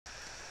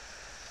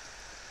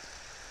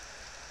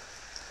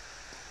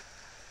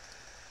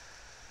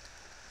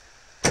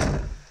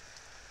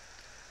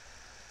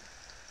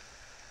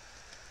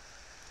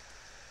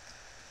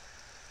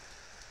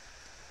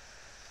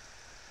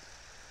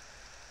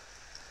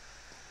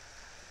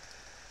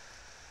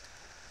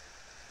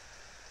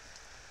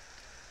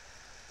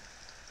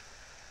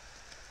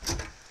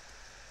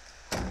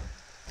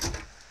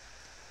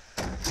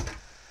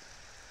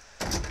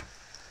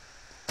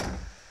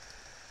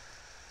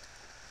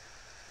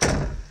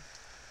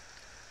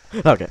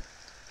Okay.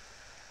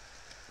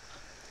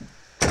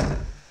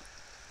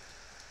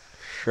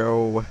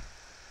 Show.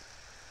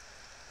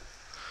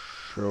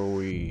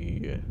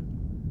 Showy.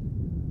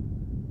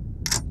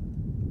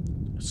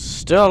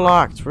 Still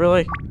locked,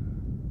 really?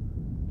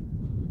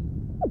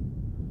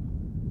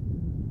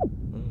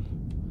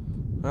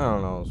 I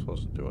don't know what I'm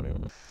supposed to do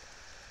anymore.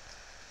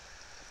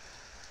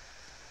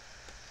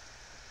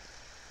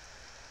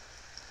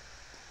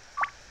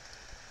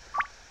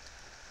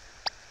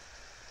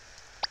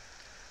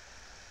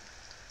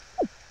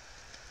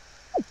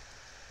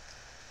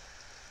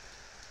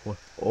 What?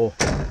 Oh.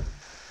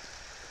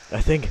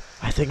 I think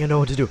I know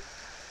what to do.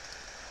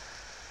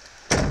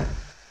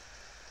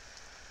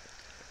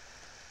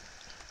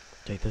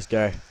 Take this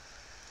guy.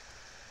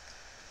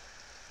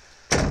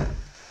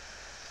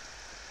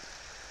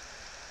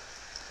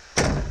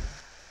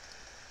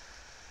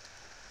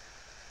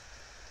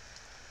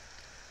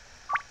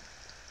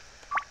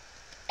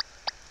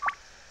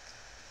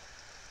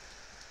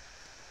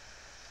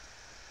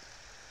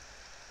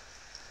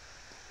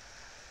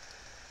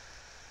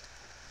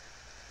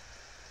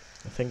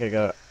 I think I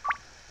gotta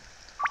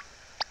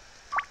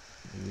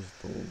use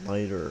the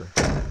lighter.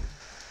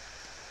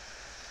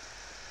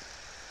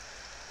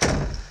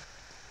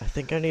 I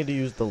think I need to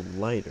use the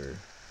lighter.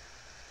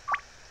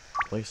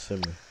 Place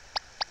him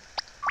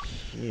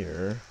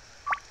here.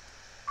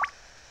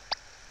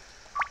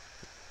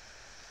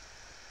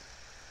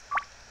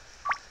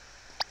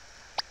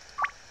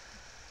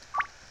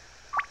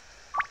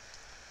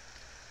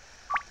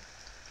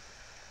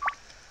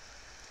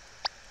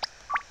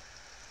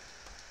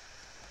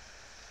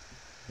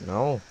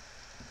 No.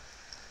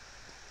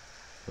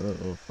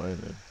 Uh-oh,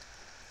 find it.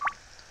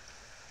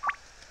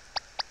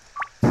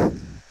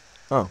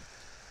 Oh.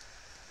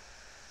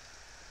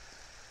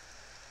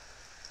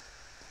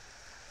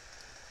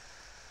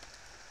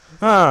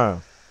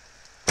 Oh.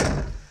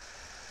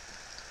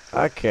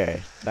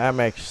 Okay, that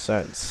makes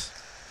sense.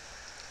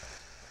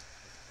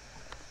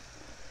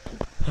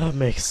 That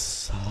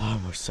makes a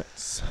lot more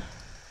sense.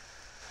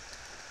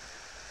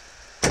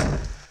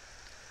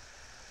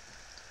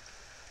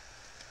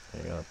 I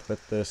gotta put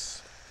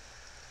this.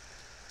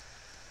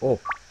 Oh,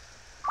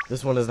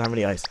 this one doesn't have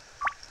any ice.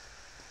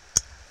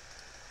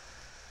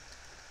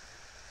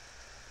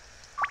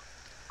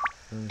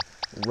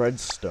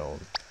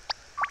 Redstone.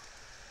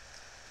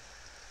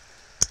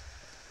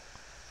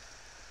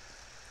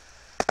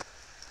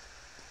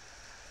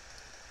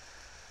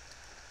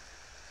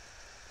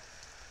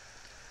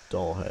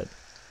 Doll head.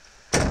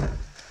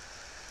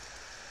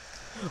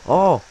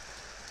 Oh!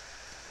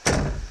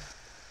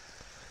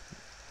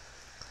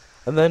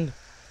 And then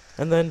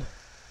I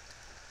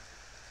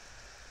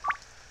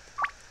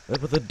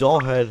put the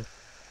doll head.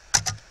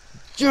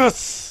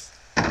 Yes!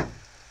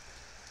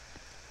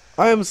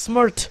 I am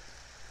smart!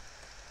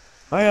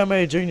 I am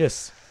a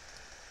genius!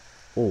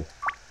 Oh.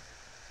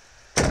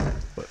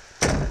 What?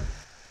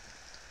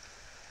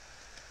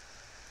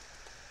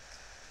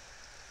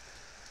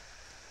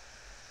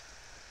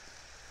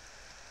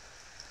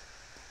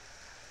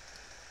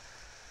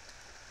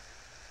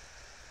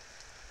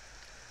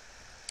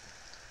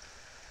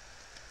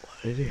 Why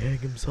did he hang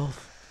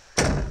himself?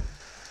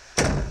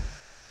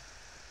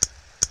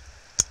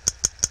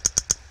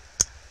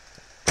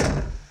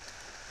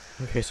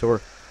 Okay, so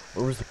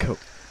where was the code?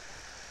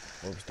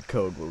 Where was the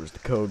code? Where was the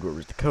code? Where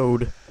was the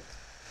code?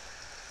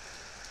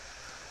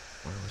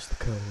 Where was the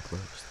code?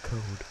 Where was the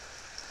code?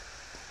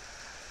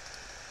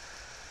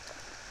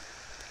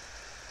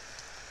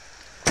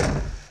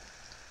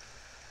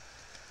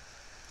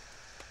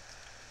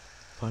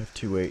 Five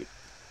two eight.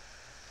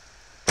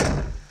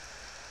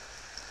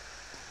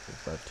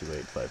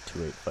 528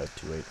 528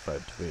 528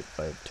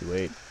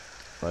 528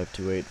 528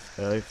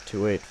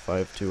 528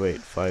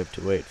 528 528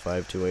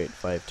 528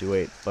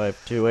 528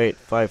 528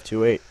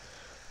 528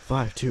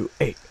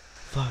 528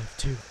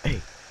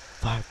 528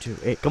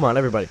 528. Come on,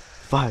 everybody.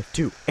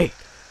 528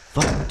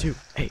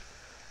 528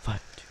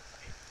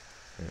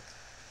 528.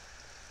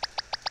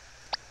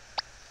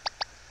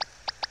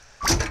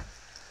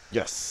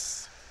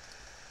 Yes.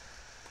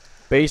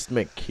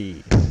 Basement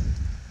key.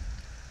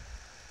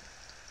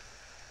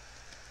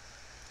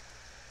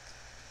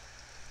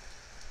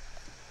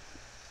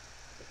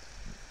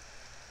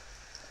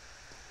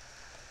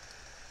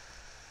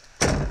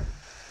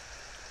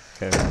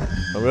 Okay.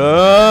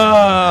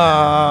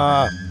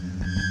 Ah!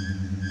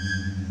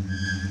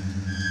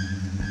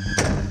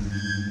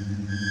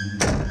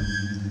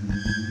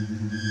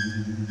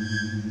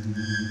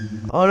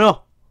 Oh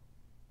no!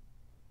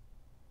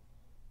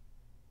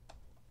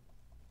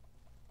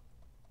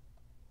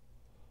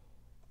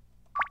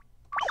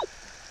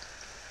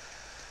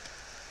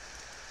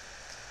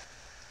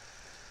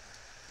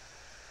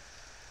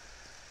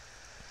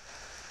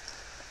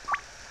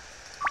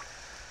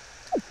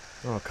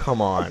 Oh,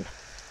 come on.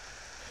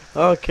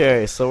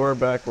 Okay, so we're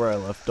back where I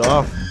left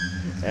off,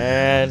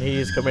 and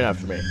he's coming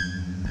after me.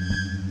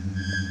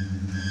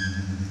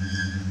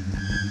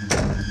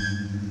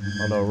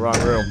 Oh no,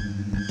 wrong room.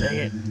 Dang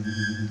it.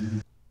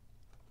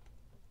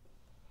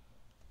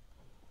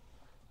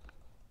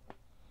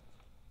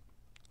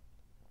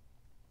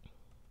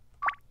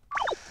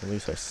 At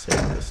least I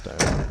saved this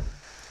time.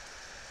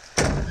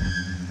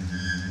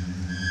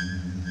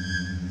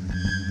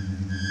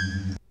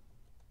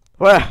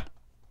 Wah!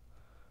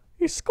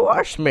 He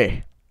squashed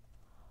me.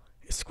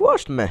 He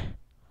squashed me.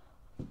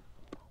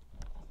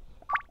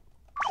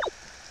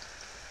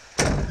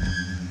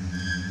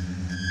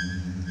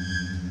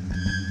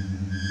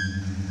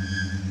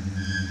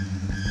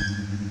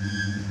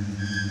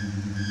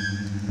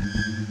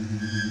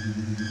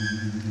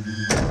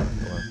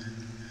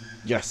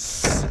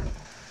 Yes.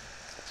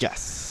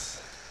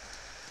 Yes.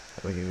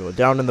 We can go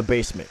down in the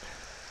basement.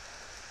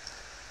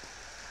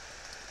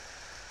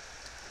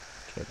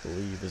 Which I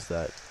believe is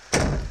that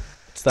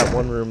it's that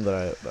one room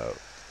that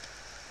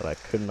I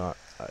could not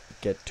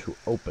get to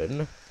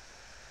open,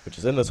 which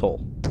is in this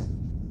hole.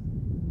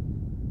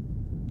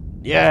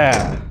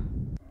 Yeah.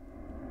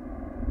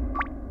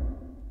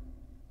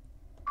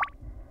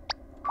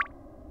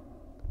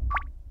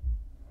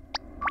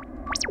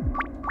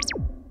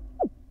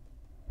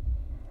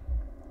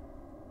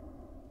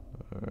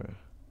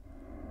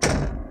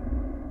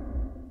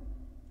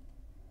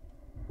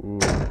 Ooh.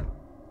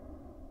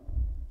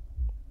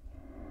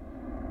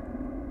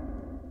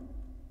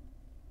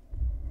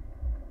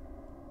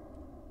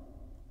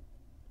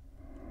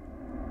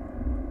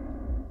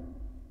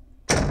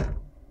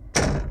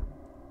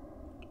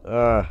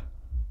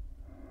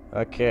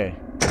 Okay.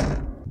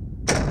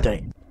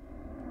 Dang.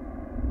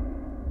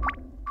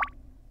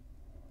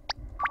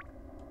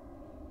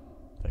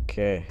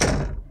 Okay.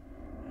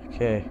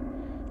 Okay.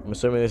 I'm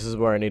assuming this is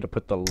where I need to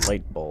put the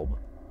light bulb.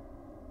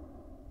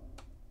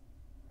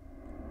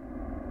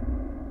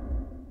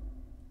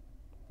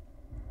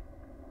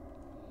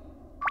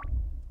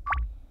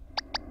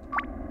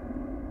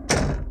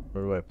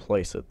 Where do I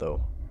place it,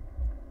 though?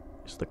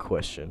 Is the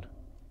question.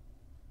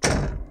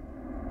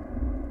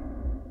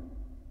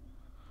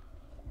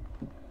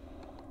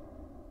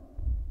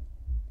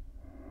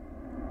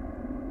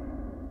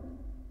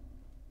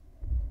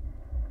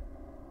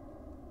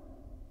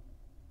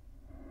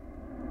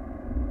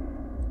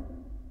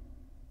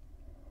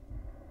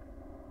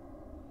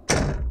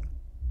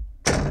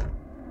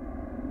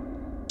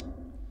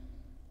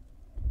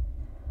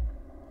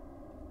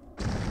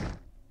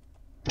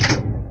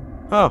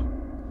 Oh.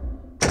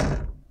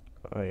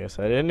 Oh, yes,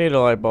 I didn't need a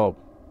light bulb.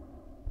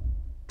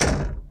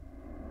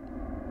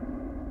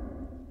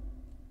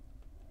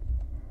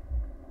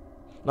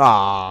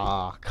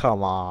 Ah,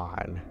 come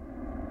on.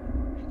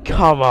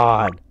 Come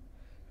on.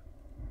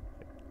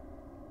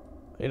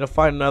 I need to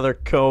find another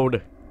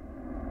code.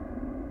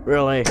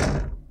 Really?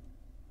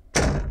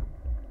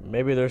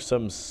 Maybe there's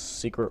some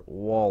secret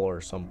wall or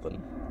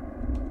something.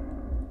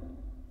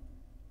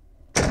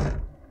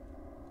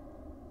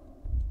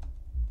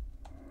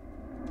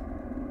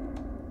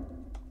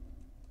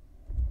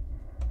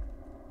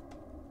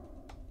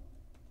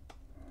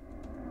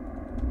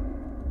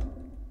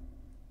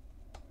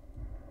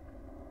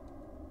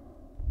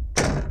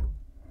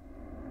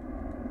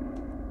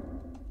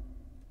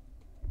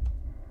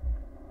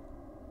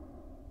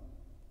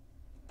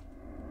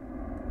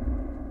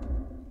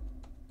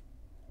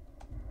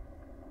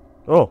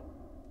 Oh.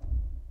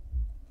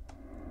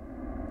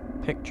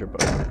 Picture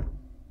book.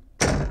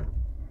 I'll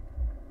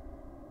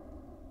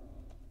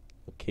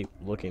keep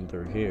looking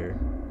through here.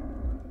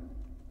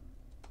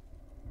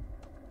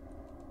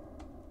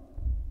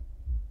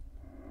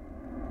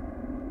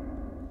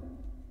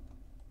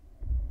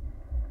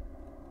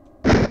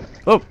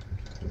 Oh.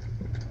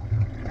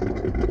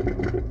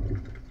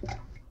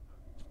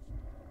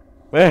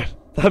 Man,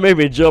 that made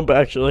me jump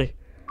actually.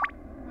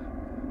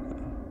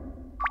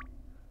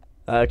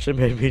 That actually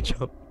made me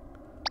jump.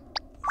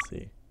 Let's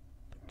see.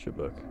 Picture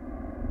book.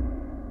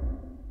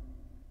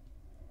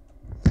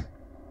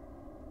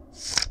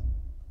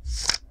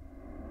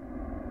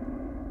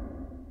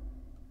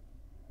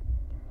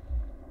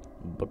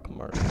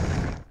 Bookmark.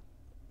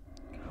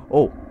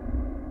 Oh.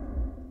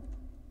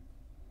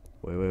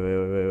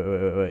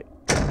 Wait.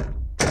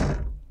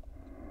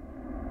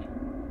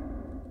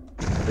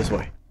 This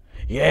way.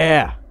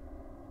 Yeah.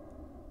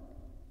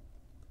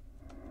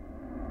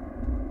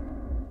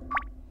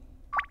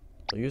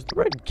 I'll use the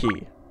red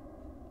key.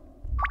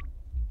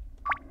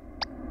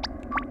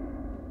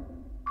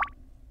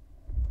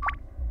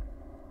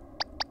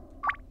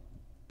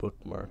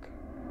 Bookmark.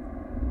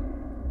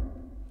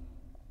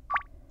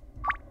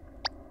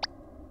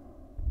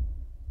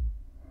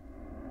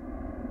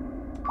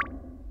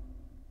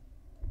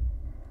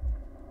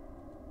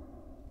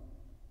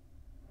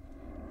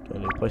 Do I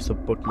need to place a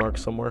bookmark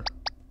somewhere?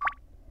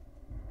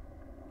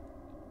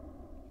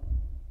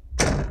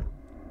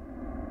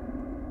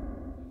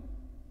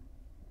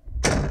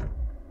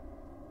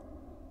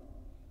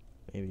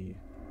 Maybe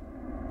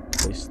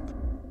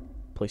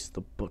place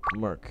the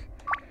bookmark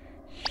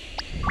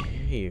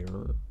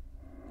here.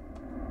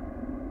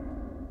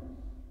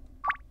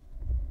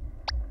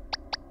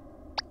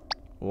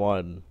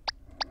 One,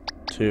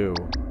 2,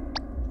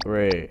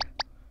 3,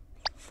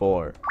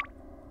 4.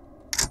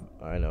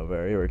 I know,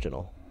 very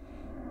original.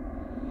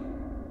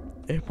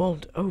 It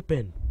won't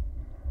open.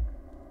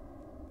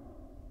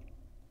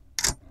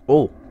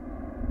 Oh!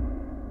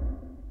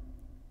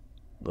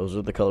 Those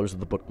are the colors of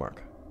the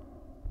bookmark.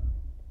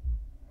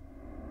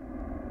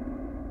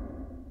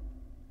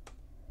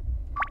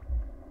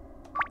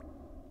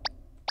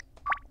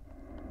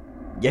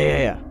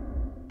 Yeah.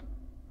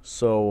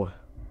 So,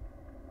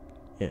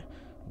 yeah.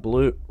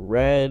 Blue,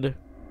 red,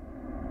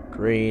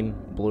 green,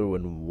 blue,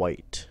 and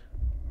white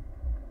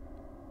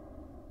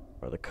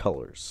are the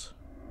colors.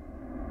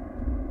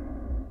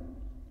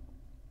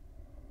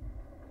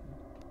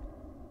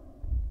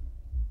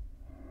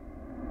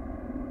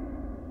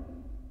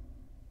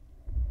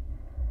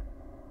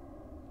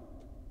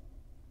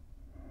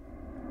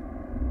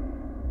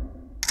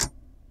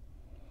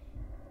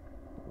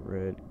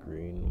 Red,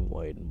 green,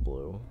 white, and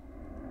blue.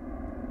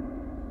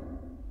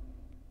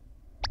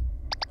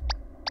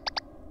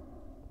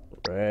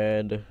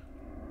 Red.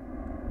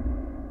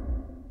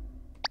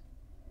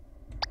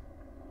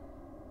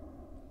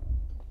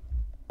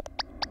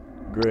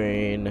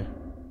 Green.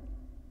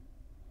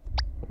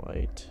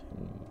 White.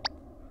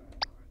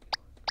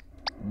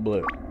 And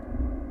blue.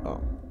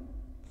 Oh.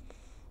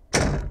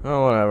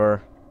 Oh,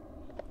 whatever.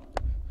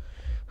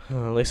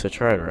 At least I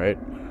tried, right?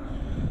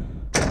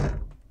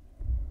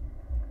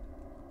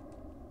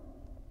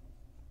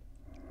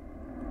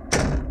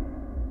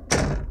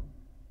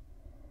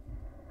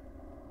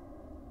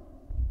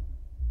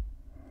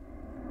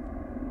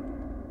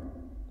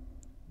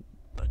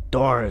 The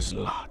door is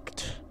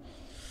locked.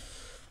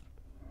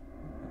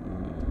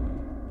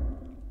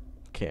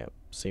 Can't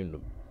seem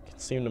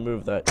to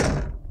move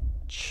that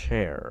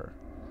chair.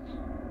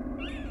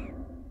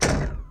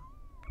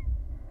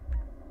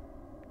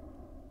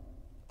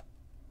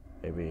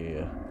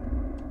 Maybe.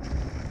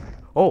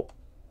 Oh.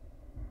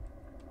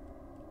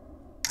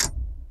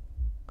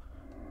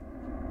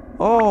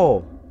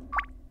 Oh.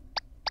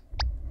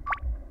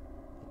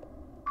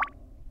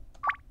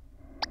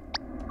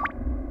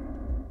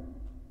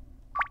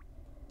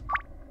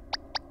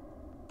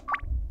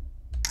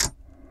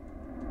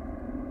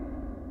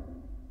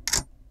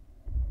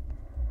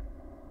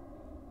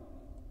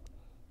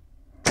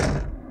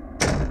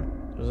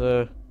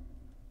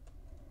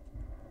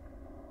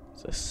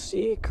 It's a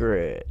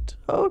secret.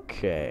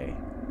 Okay.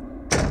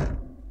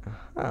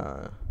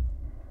 Uh-huh.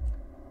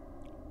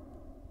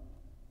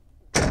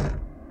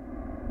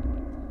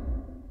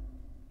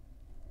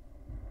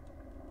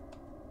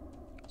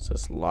 Is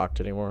this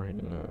locked anymore?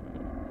 No.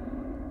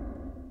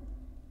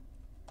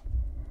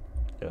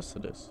 Yes,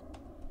 it is.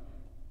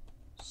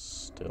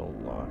 Still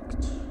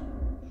locked.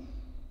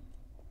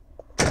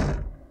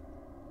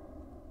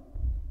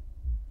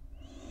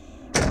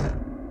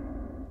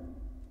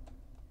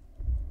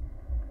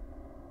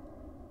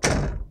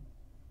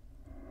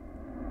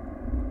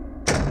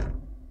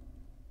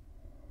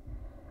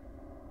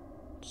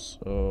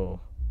 So,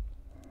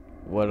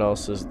 what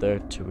else is there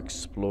to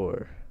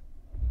explore?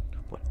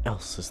 What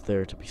else is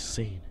there to be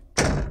seen?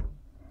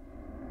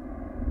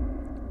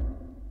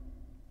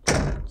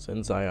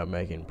 Since I am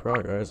making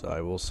progress,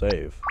 I will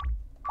save.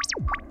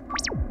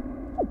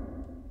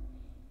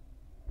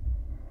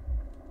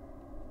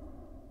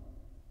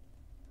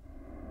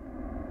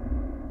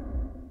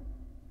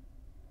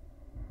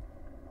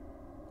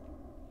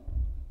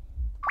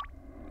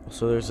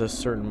 So there's a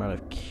certain amount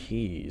of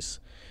keys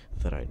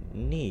that I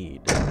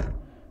need.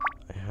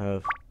 I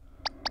have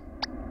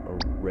a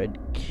red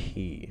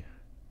key.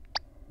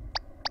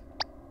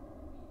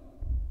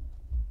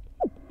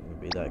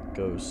 Maybe that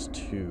goes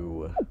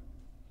to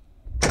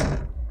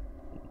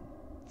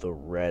the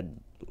red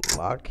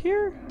lock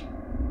here?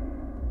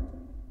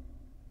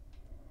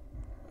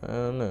 I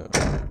don't know.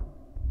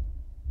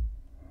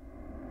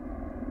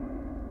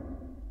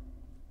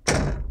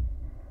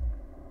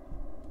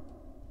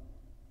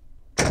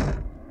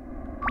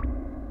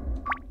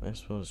 I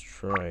suppose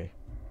try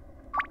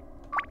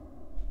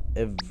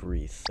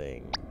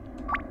everything.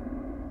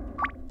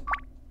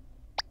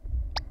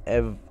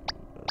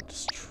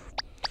 Just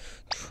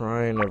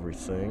trying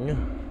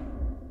everything.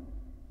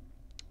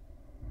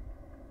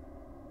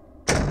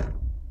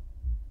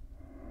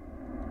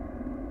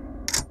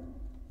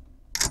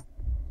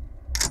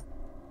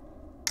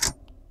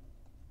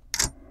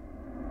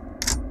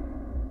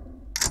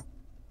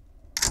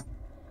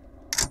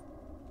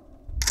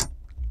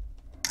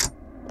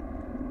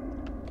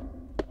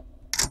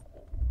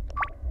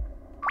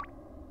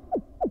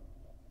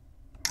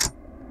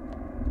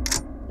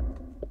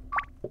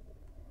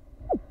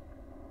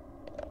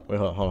 Wait,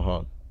 hold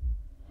on.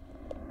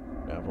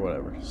 Yeah,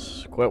 whatever.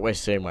 Quit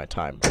wasting my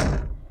time.